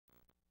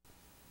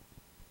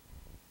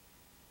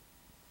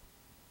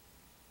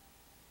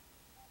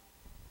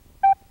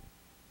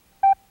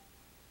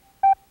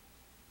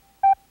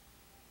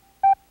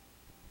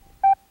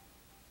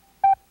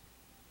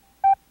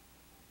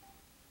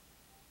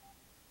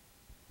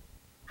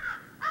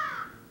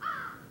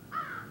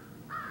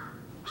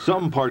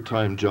Some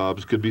part-time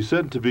jobs could be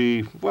said to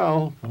be,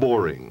 well,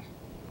 boring.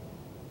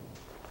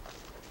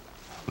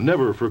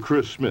 Never for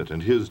Chris Schmidt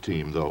and his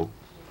team, though.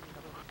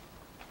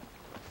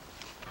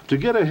 To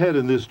get ahead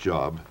in this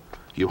job,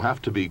 you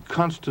have to be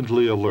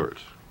constantly alert,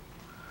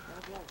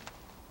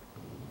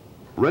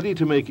 ready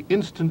to make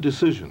instant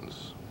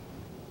decisions,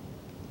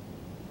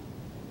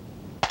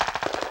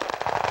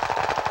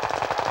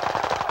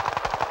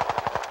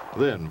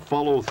 then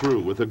follow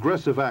through with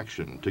aggressive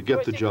action to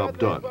get the job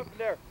done.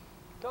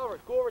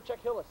 Calvert, go over,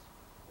 check Hillis.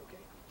 Okay.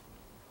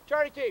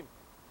 Charlie team,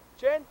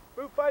 Chen,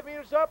 move 5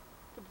 meters up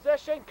to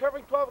possession,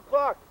 covering 12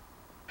 o'clock.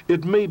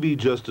 It may be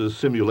just a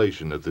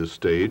simulation at this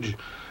stage,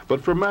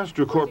 but for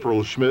Master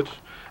Corporal Schmidt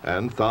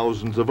and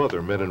thousands of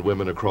other men and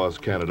women across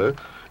Canada,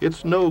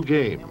 it's no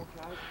game.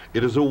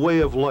 It is a way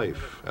of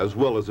life as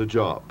well as a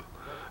job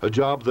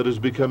that is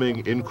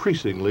becoming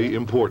increasingly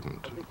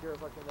important.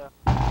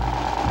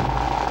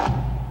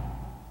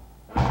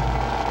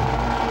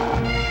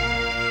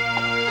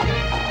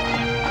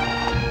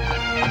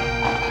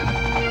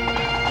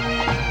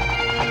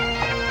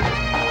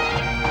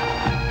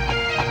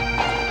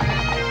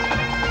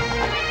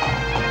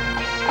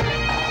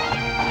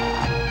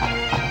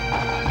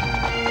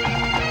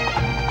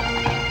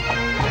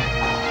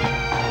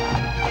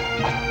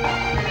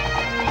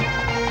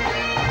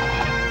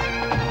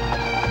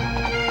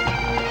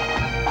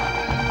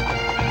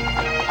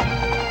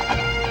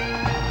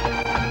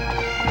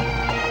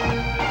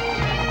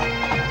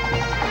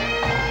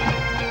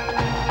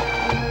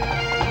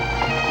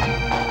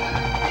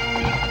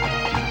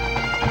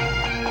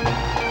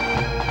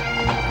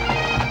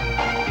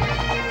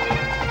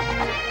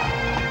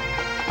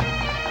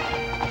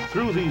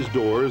 Through these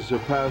doors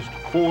have passed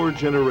 4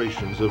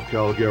 generations of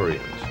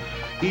Calgarians,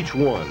 each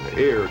one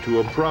heir to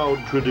a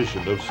proud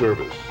tradition of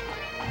service.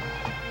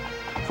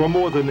 For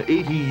more than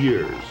 80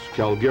 years,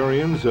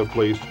 Calgarians have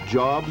placed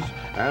jobs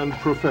and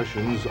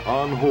professions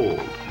on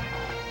hold,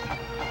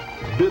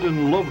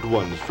 bidden loved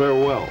ones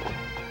farewell,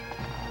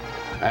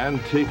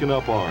 and taken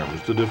up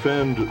arms to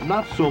defend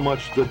not so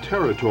much the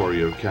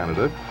territory of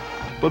Canada,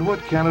 but what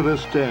Canada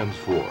stands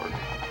for.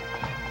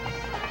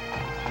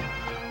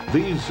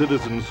 These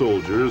citizen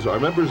soldiers are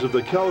members of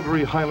the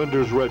Calgary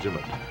Highlanders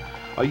Regiment,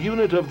 a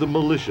unit of the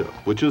militia,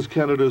 which is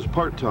Canada's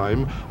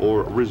part-time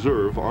or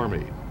reserve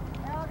army.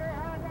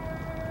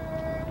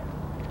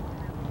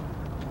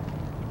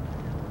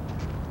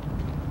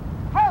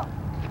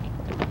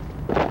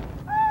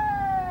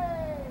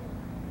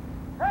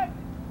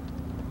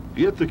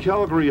 Yet the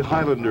Calgary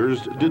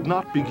Highlanders did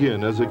not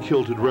begin as a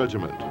kilted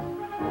regiment.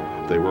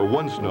 They were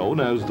once known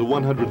as the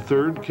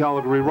 103rd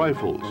Calgary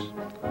Rifles.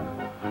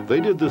 They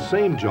did the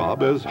same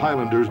job as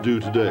Highlanders do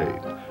today,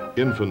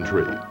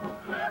 infantry.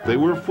 They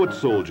were foot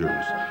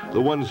soldiers, the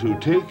ones who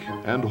take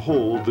and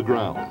hold the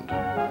ground.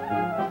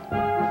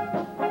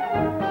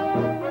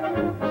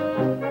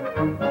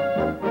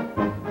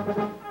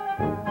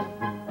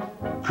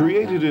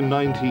 Created in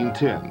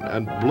 1910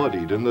 and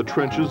bloodied in the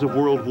trenches of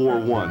World War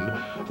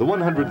I, the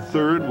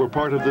 103rd were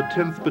part of the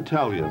 10th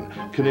Battalion,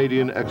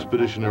 Canadian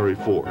Expeditionary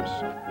Force.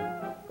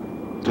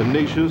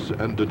 Tenacious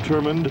and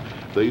determined,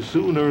 they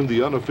soon earned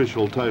the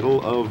unofficial title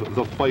of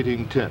the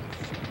Fighting 10th.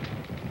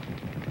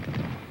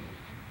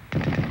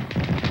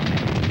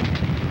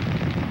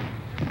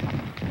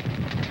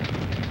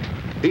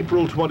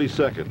 April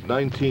 22nd,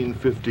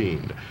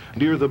 1915,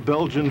 near the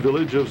Belgian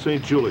village of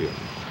St. Julien,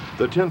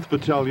 the 10th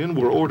Battalion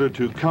were ordered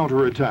to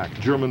counterattack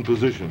German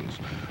positions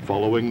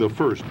following the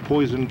first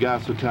poison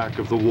gas attack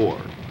of the war.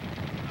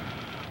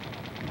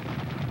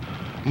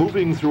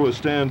 Moving through a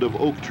stand of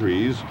oak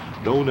trees,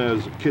 known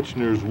as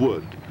Kitchener's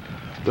Wood,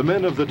 the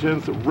men of the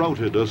 10th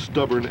routed a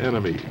stubborn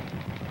enemy.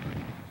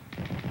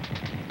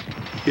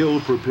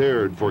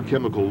 Ill-prepared for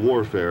chemical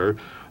warfare,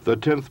 the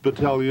 10th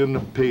Battalion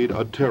paid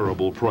a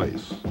terrible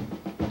price.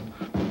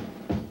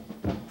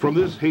 From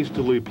this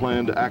hastily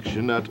planned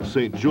action at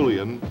St.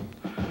 Julien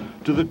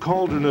to the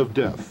cauldron of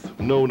death,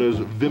 known as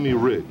Vimy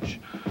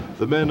Ridge,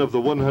 the men of the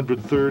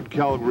 103rd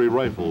Calgary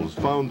Rifles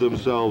found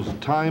themselves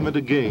time and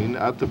again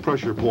at the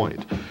pressure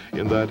point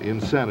in that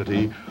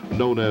insanity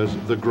known as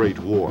the Great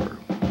War.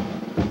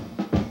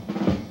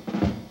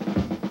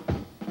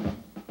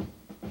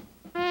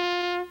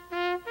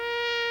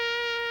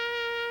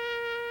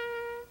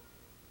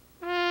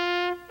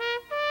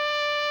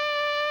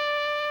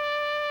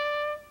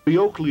 The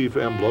oak leaf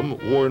emblem,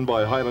 worn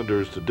by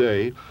Highlanders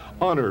today,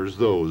 honors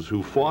those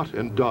who fought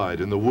and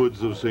died in the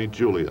woods of St.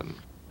 Julien.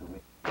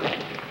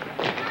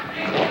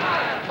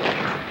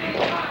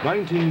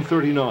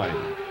 1939,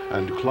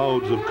 and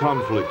clouds of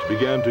conflict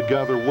began to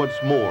gather once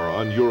more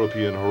on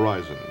European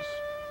horizons.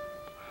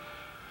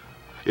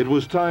 It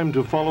was time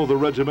to follow the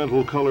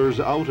regimental colors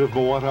out of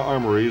Moata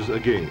armories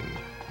again.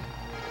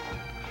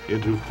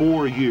 Into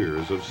 4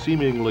 years of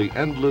seemingly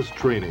endless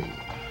training,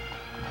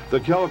 the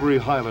Calgary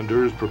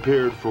Highlanders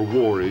prepared for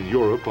war in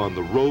Europe on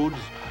the roads,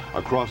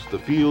 across the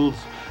fields,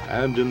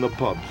 and in the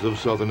pubs of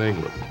southern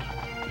England.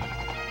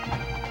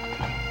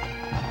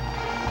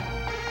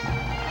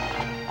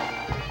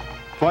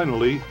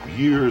 Finally,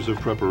 years of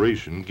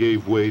preparation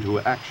gave way to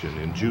action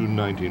in June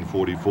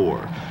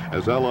 1944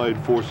 as Allied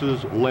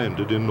forces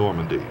landed in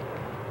Normandy.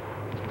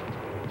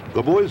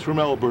 The boys from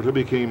Alberta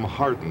became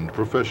hardened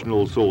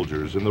professional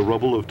soldiers in the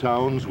rubble of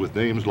towns with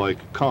names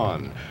like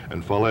Caen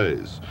and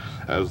Falaise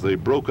as they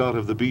broke out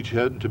of the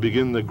beachhead to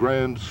begin the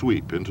grand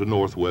sweep into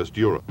Northwest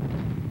Europe.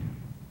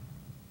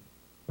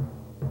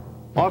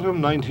 Autumn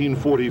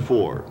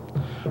 1944.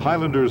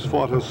 Highlanders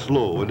fought a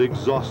slow and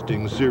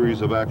exhausting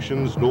series of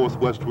actions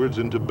northwestwards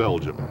into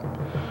Belgium.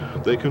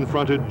 They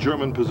confronted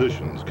German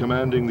positions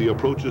commanding the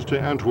approaches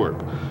to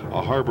Antwerp, a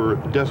harbor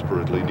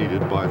desperately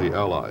needed by the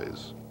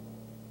Allies.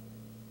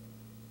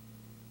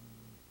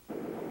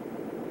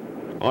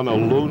 On a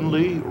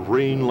lonely,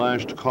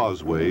 rain-lashed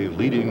causeway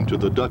leading to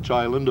the Dutch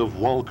island of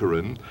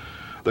Walcheren,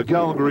 the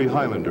Calgary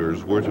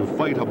Highlanders were to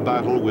fight a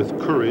battle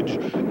with courage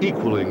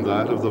equaling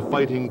that of the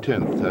Fighting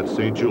 10th at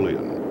St.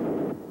 Julien.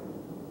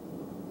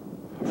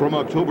 From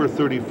October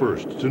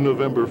 31st to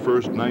November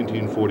 1st,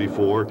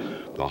 1944,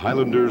 the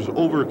Highlanders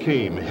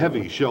overcame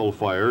heavy shell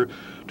fire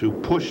to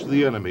push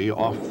the enemy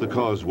off the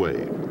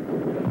causeway.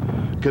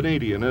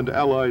 Canadian and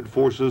Allied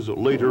forces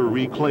later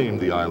reclaimed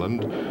the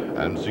island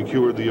and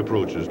secured the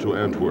approaches to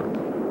Antwerp.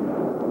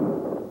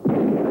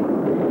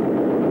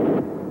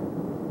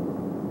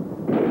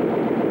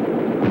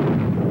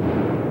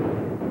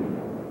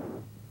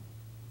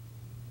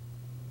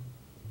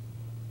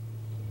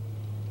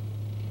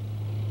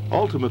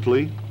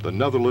 Ultimately, the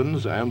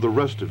Netherlands and the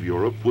rest of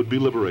Europe would be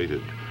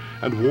liberated,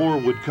 and war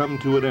would come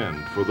to an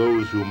end for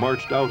those who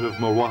marched out of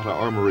Mawata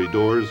Armory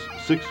doors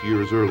 6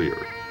 years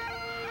earlier.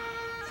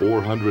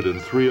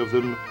 403 of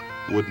them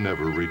would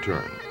never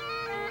return.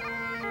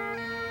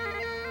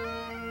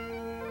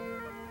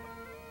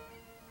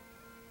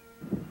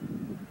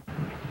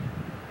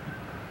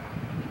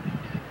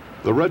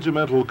 The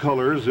regimental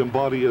colors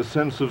embody a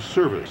sense of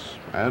service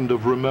and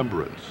of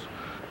remembrance.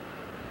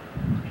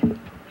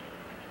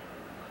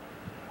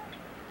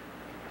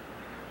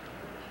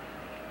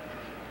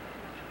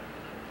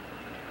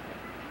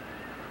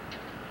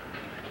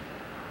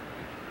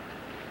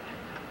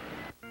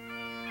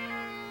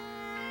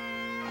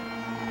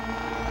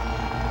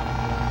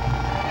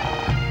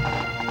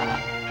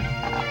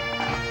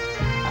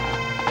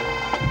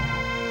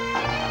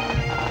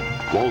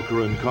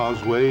 Walcheren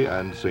Causeway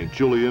and St.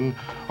 Julien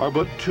are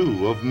but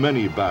two of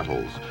many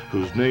battles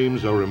whose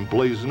names are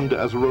emblazoned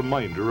as a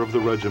reminder of the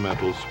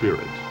regimental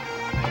spirit.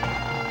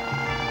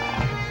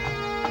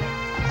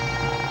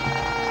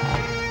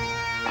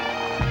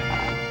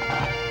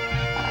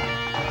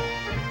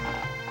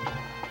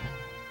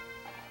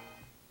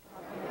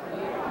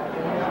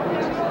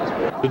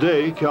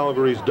 Today,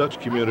 Calgary's Dutch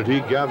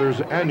community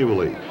gathers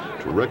annually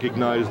to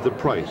recognize the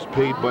price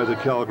paid by the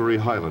Calgary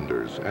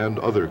Highlanders and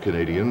other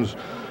Canadians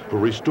who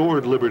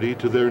restored liberty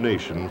to their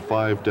nation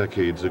 5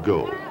 decades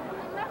ago.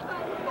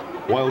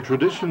 While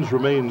traditions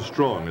remain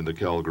strong in the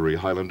Calgary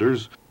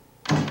Highlanders,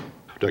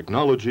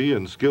 technology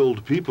and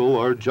skilled people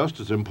are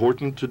just as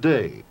important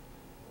today.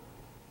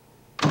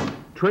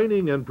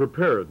 Training and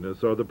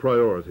preparedness are the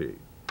priority.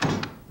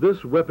 This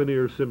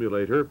weaponeer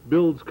simulator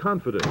builds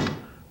confidence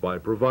by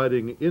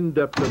providing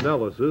in-depth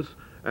analysis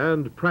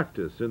and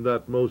practice in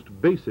that most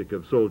basic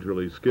of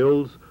soldierly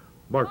skills,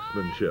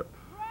 marksmanship.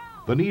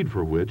 The need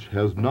for which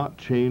has not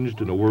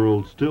changed in a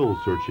world still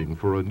searching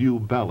for a new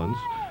balance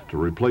to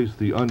replace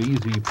the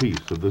uneasy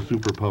peace of the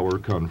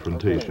superpower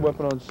confrontation.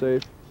 Weapon on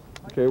safe.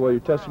 Okay, while you're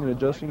testing and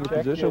adjusting your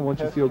position,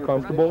 once you feel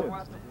comfortable,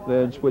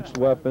 then switch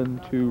the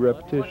weapon to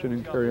repetition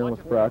and carry on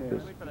with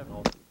practice.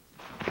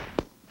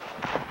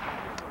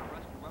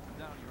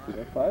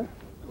 Five?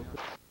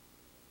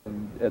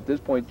 And at this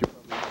point,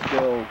 you're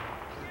still,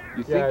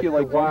 you think you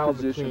like one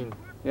position.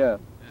 Yeah,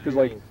 because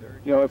like,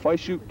 you know, if I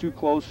shoot too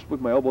close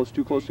with my elbows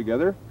too close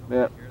together,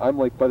 man, I'm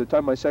like, by the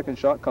time my second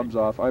shot comes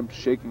off, I'm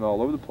shaking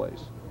all over the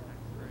place.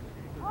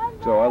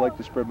 So I like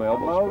to spread my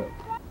elbows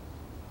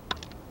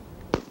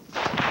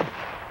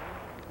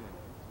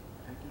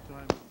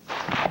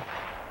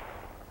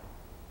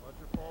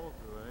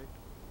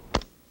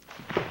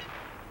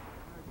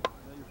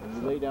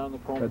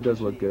spread. That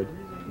does look good.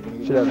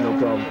 Should have no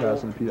problem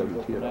passing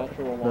PWT at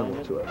all. None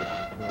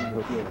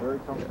whatsoever. Feel very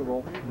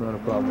comfortable. Not a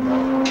problem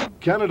at all.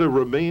 Canada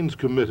remains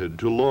committed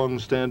to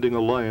long-standing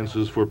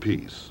alliances for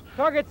peace.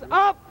 Targets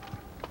up!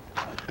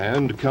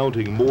 And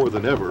counting more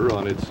than ever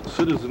on its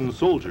citizen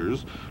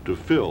soldiers to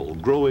fill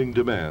growing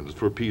demands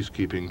for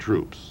peacekeeping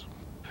troops.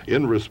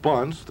 In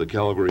response, the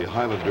Calgary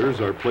Highlanders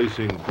are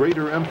placing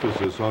greater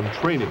emphasis on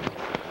training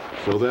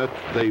so that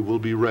they will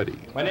be ready.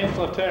 My name is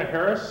Lieutenant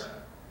Harris,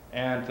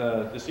 and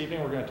this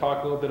evening we're going to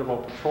talk a little bit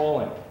about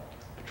patrolling.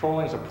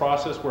 Patrolling is a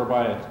process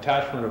whereby a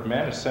detachment of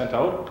men is sent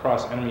out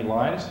across enemy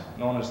lines,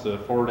 known as the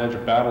forward edge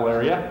of battle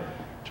area,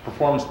 to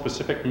perform a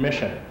specific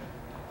mission.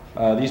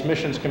 These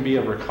missions can be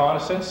of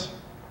reconnaissance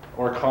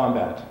or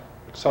combat.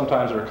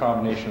 Sometimes they're a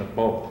combination of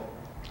both.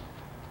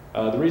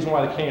 The reason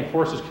why the Canadian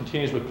Forces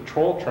continues with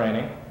patrol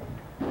training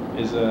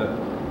is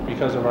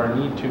because of our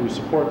need to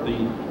support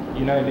the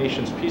United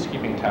Nations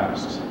peacekeeping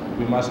tasks.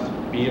 We must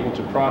be able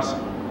to cross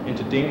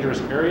into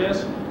dangerous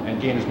areas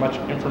and gain as much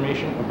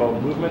information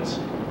about movements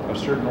of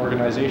certain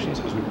organizations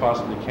as we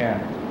possibly can.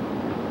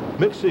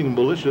 Mixing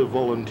militia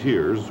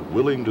volunteers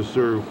willing to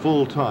serve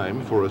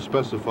full-time for a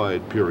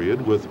specified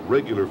period with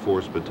regular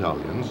force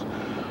battalions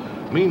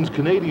means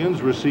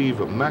Canadians receive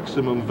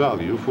maximum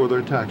value for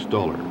their tax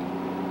dollar.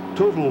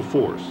 Total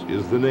Force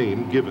is the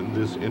name given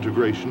this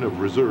integration of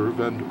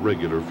reserve and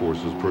regular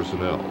forces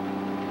personnel.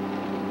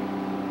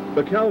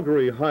 The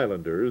Calgary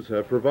Highlanders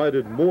have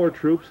provided more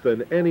troops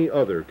than any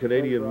other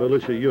Canadian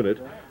militia unit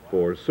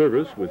for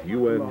service with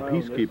UN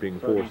peacekeeping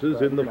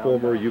forces in the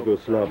former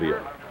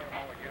Yugoslavia.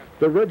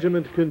 The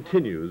regiment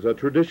continues a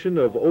tradition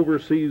of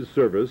overseas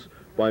service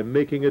by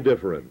making a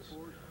difference,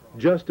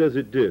 just as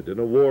it did in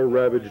a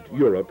war-ravaged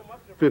Europe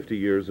 50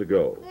 years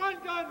ago. One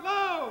gun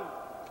low!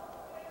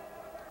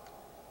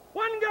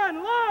 One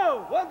gun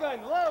low! One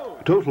gun low!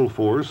 Total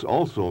Force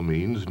also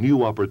means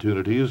new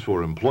opportunities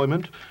for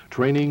employment,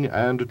 training,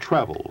 and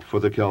travel for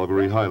the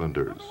Calgary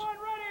Highlanders.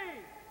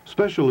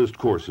 Specialist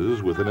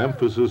courses with an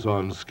emphasis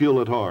on skill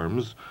at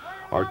arms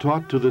are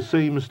taught to the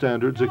same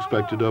standards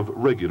expected of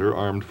regular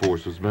armed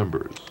forces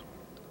members.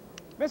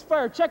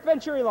 Misfire, check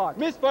Venturi lock.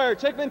 Misfire,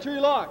 check Venturi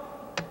lock.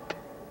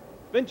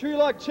 Venturi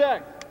lock,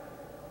 check.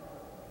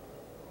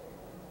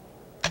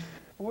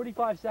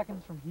 45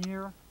 seconds from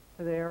here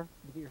to there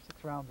to get your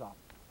 6 rounds off.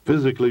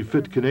 Physically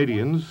fit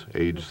Canadians,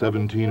 age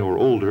 17 or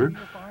older,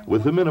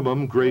 with a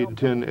minimum grade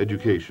 10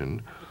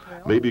 education,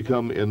 may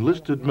become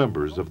enlisted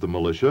members of the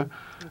militia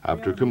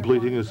after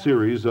completing a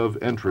series of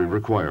entry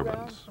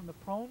requirements. From the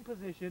prone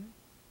position,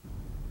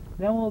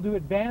 then we'll do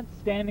advanced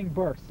standing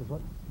bursts is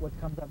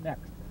what comes up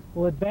next.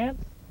 We'll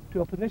advance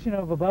to a position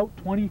of about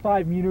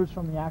 25 meters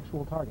from the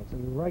actual target. So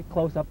you're right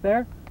close up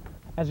there.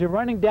 As you're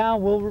running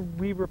down, we'll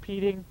be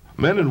repeating.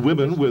 Men and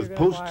women with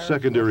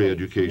post-secondary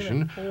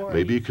education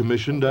may be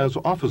commissioned as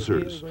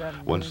officers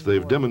once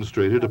they've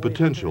demonstrated a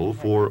potential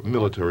for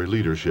military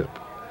leadership.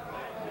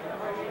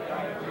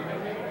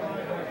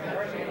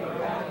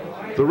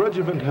 The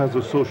regiment has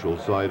a social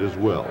side as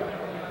well.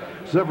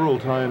 Several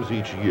times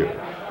each year,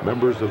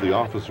 members of the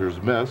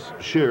officers' mess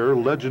share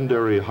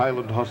legendary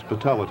Highland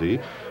hospitality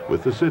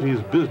with the city's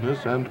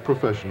business and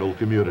professional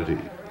community.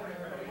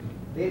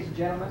 Ladies and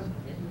gentlemen,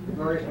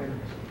 glorious women.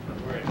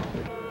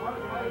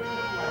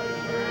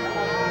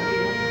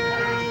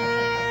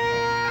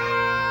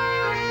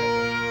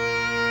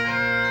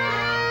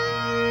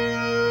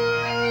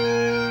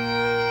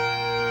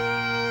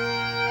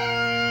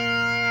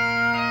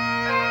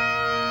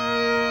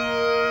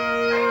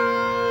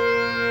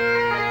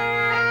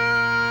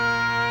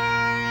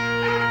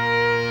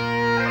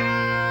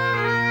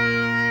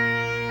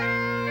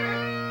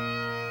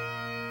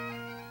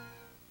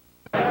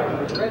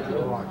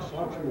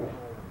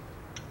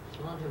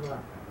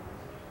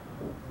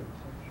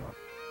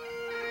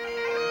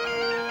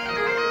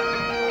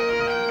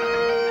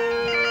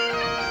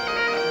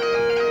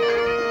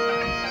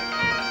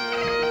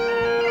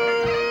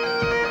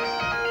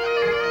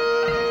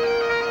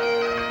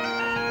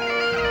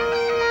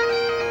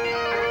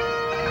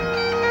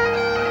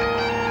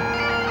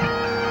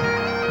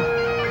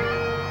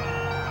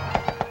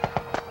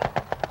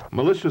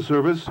 Militia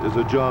service is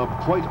a job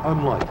quite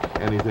unlike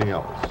anything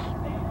else.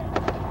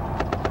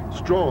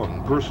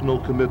 Strong personal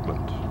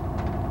commitment,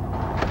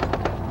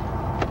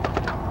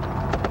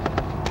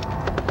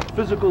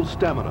 physical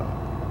stamina,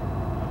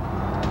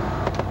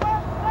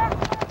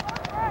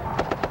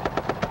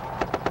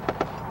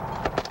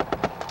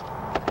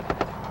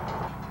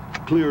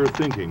 clear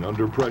thinking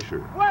under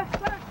pressure. One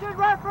section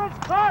reference,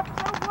 top,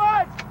 so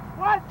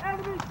one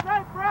enemy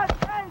straight breath,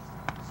 base,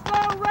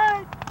 slow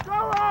rate, go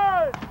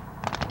on!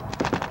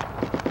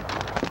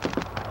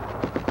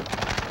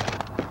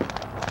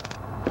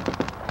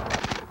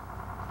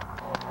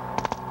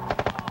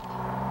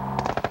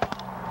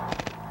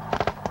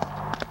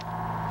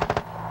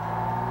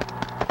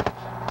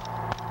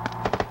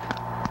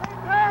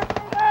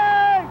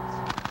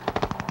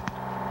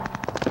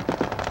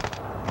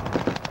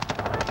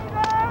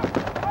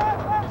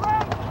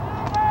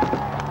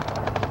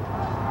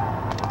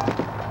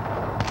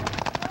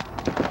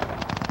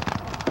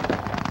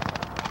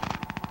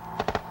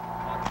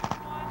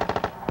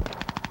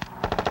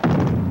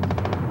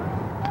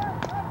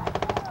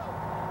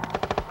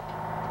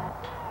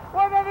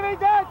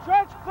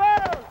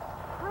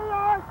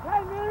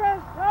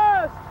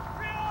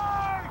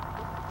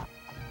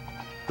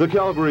 The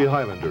Calgary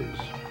Highlanders,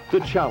 the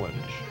challenge,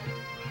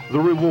 the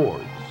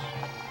rewards,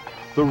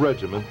 the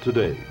regiment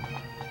today.